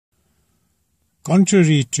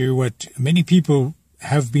Contrary to what many people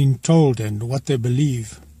have been told and what they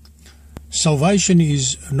believe, salvation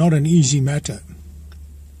is not an easy matter.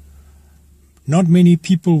 Not many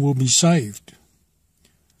people will be saved.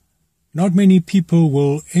 Not many people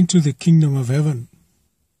will enter the kingdom of heaven.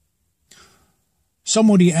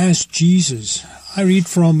 Somebody asked Jesus, I read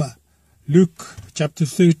from Luke chapter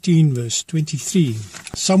 13 verse 23.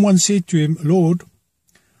 Someone said to him, Lord,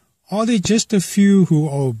 are there just a few who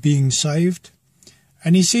are being saved?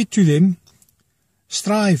 And he said to them,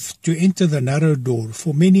 strive to enter the narrow door,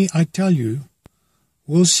 for many, I tell you,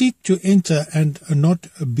 will seek to enter and not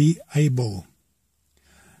be able.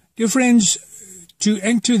 Dear friends, to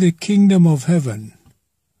enter the kingdom of heaven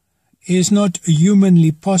is not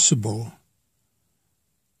humanly possible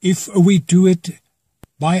if we do it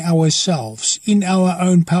by ourselves, in our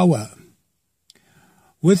own power.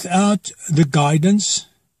 Without the guidance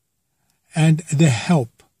and the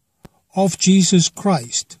help of Jesus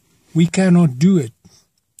Christ, we cannot do it.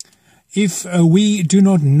 If we do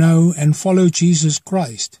not know and follow Jesus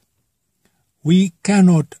Christ, we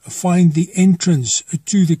cannot find the entrance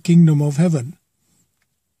to the kingdom of heaven.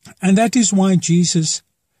 And that is why Jesus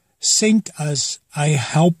sent us a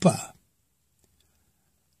helper,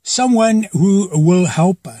 someone who will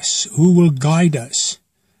help us, who will guide us,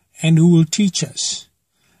 and who will teach us.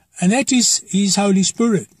 And that is His Holy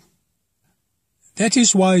Spirit. That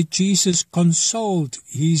is why Jesus consoled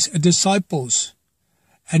His disciples.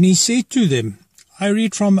 And He said to them, I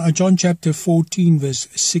read from John chapter 14 verse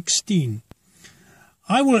 16,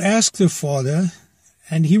 I will ask the Father,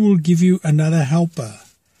 and He will give you another helper,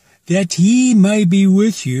 that He may be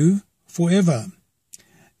with you forever.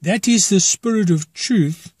 That is the Spirit of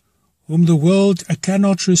truth, whom the world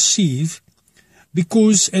cannot receive,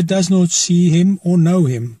 because it does not see Him or know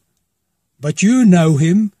Him. But you know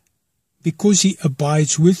Him, because He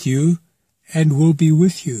abides with you and will be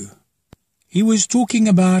with you. He was talking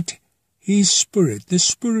about His Spirit, the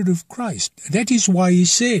Spirit of Christ. That is why He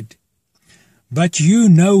said, but you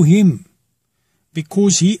know Him,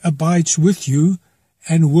 because He abides with you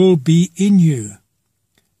and will be in you.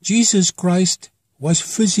 Jesus Christ was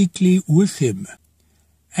physically with them,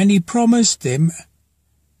 and He promised them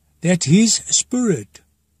that His Spirit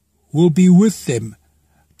will be with them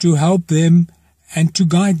to help them and to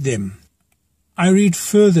guide them. I read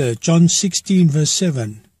further, John 16 verse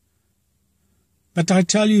 7. But I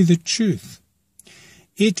tell you the truth,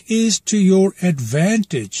 it is to your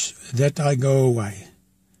advantage that I go away.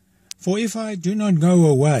 For if I do not go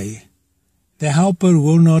away, the Helper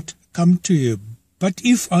will not come to you. But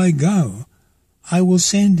if I go, I will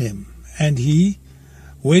send Him. And He,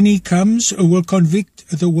 when He comes, will convict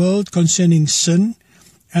the world concerning sin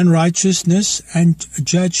and righteousness and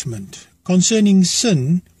judgment. Concerning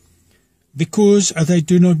sin, because they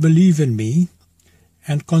do not believe in me,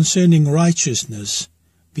 and concerning righteousness,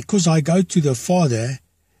 because I go to the Father,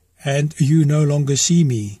 and you no longer see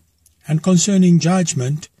me, and concerning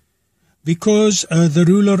judgment, because the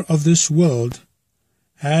ruler of this world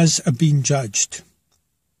has been judged.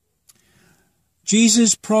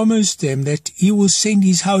 Jesus promised them that He will send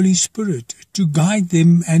His Holy Spirit to guide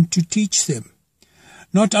them and to teach them,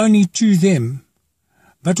 not only to them,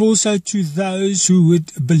 but also to those who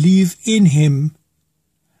would believe in Him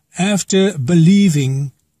after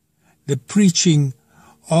believing the preaching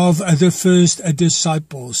of the first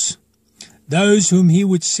disciples, those whom He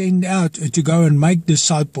would send out to go and make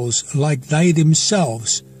disciples like they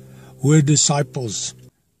themselves were disciples.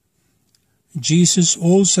 Jesus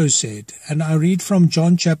also said, and I read from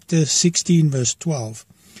John chapter 16 verse 12,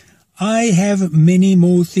 I have many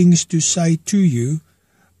more things to say to you,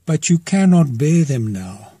 but you cannot bear them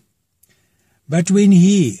now. But when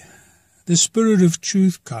He, the Spirit of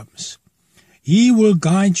truth, comes, He will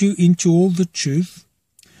guide you into all the truth,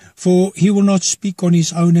 for He will not speak on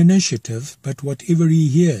His own initiative, but whatever He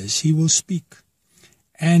hears, He will speak,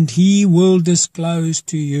 and He will disclose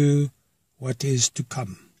to you what is to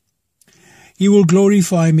come. He will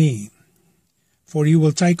glorify me, for He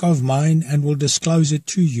will take of mine and will disclose it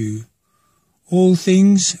to you. All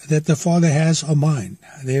things that the Father has are mine.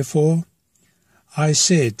 Therefore, I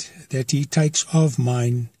said that He takes of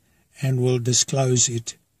mine and will disclose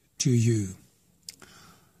it to you.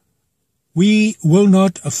 We will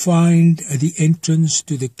not find the entrance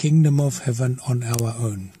to the kingdom of heaven on our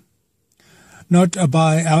own. Not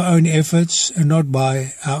by our own efforts, not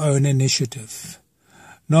by our own initiative.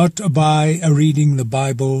 Not by reading the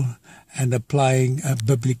Bible and applying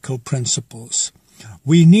biblical principles.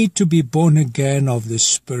 We need to be born again of the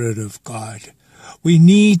Spirit of God. We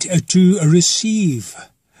need to receive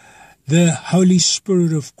the Holy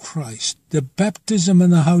Spirit of Christ, the baptism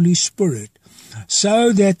in the Holy Spirit,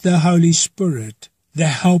 so that the Holy Spirit, the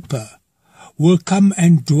Helper, will come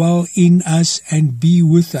and dwell in us and be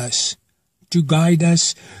with us, to guide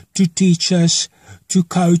us, to teach us, to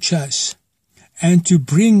coach us, and to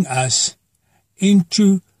bring us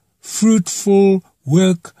into fruitful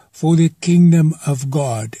work for the kingdom of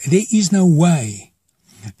God. There is no way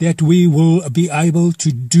that we will be able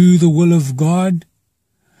to do the will of God,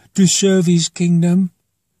 to serve His kingdom,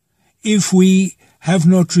 if we have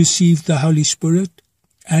not received the Holy Spirit,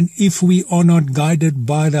 and if we are not guided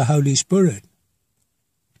by the Holy Spirit.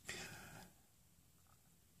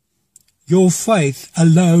 Your faith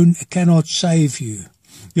alone cannot save you.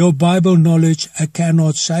 Your Bible knowledge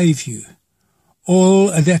cannot save you.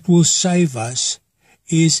 All that will save us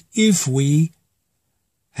is if we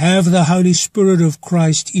have the Holy Spirit of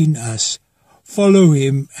Christ in us, follow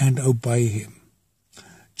Him and obey Him.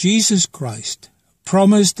 Jesus Christ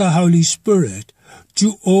promised the Holy Spirit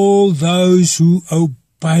to all those who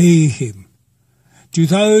obey Him, to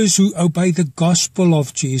those who obey the gospel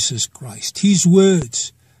of Jesus Christ, His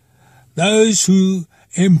words, those who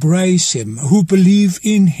embrace Him, who believe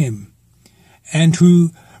in Him, and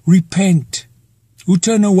who repent, who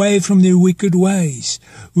turn away from their wicked ways,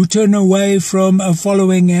 who turn away from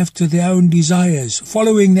following after their own desires,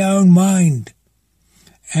 following their own mind,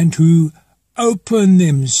 and who open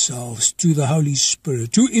themselves to the Holy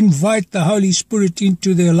Spirit, who invite the Holy Spirit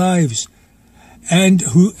into their lives, and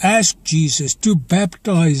who ask Jesus to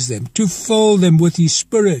baptize them, to fill them with His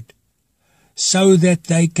Spirit, so that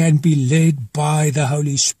they can be led by the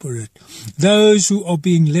Holy Spirit. Those who are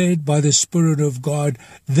being led by the Spirit of God,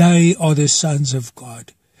 they are the sons of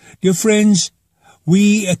God. Dear friends,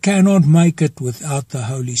 we cannot make it without the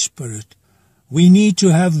Holy Spirit. We need to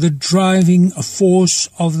have the driving force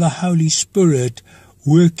of the Holy Spirit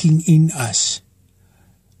working in us.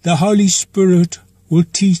 The Holy Spirit will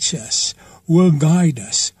teach us, will guide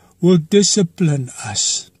us, will discipline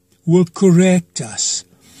us, will correct us,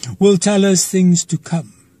 will tell us things to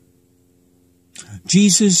come.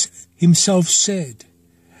 Jesus Himself said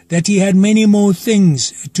that He had many more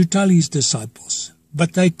things to tell His disciples,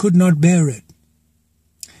 but they could not bear it.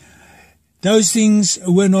 Those things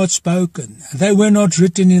were not spoken. They were not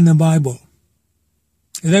written in the Bible.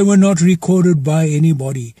 They were not recorded by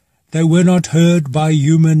anybody. They were not heard by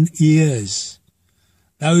human ears.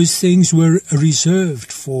 Those things were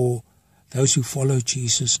reserved for those who follow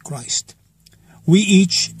Jesus Christ. We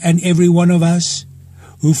each and every one of us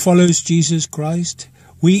who follows Jesus Christ,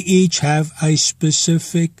 we each have a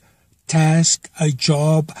specific task, a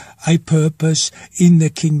job, a purpose in the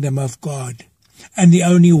kingdom of God. And the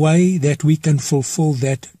only way that we can fulfill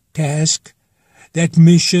that task, that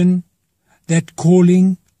mission, that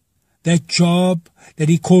calling, that job that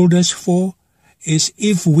He called us for, is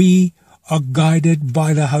if we are guided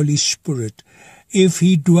by the Holy Spirit, if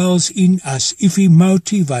He dwells in us, if He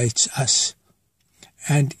motivates us,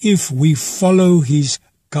 and if we follow His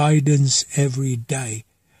guidance every day.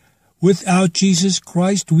 Without Jesus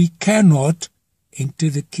Christ, we cannot enter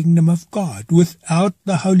the kingdom of God. Without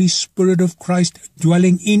the Holy Spirit of Christ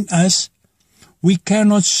dwelling in us, we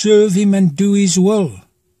cannot serve Him and do His will.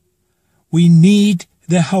 We need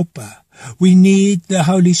the Helper. We need the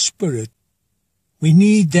Holy Spirit. We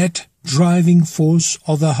need that driving force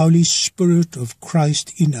of the Holy Spirit of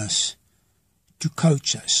Christ in us to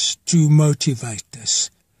coach us, to motivate us,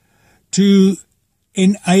 to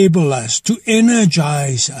enable us, to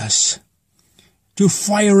energize us, to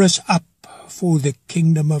fire us up for the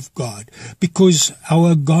kingdom of God, because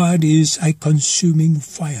our God is a consuming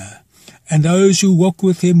fire. And those who walk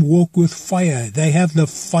with Him walk with fire. They have the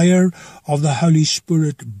fire of the Holy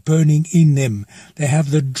Spirit burning in them. They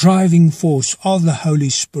have the driving force of the Holy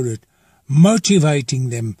Spirit motivating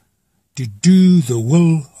them to do the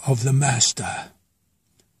will of the Master.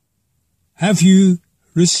 Have you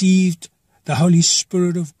received the Holy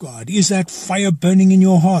Spirit of God? Is that fire burning in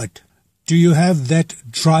your heart? Do you have that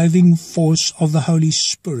driving force of the Holy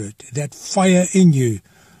Spirit, that fire in you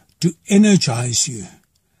to energize you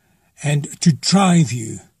and to drive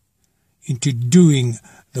you into doing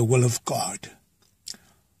the will of God?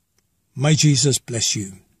 May Jesus bless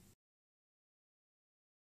you.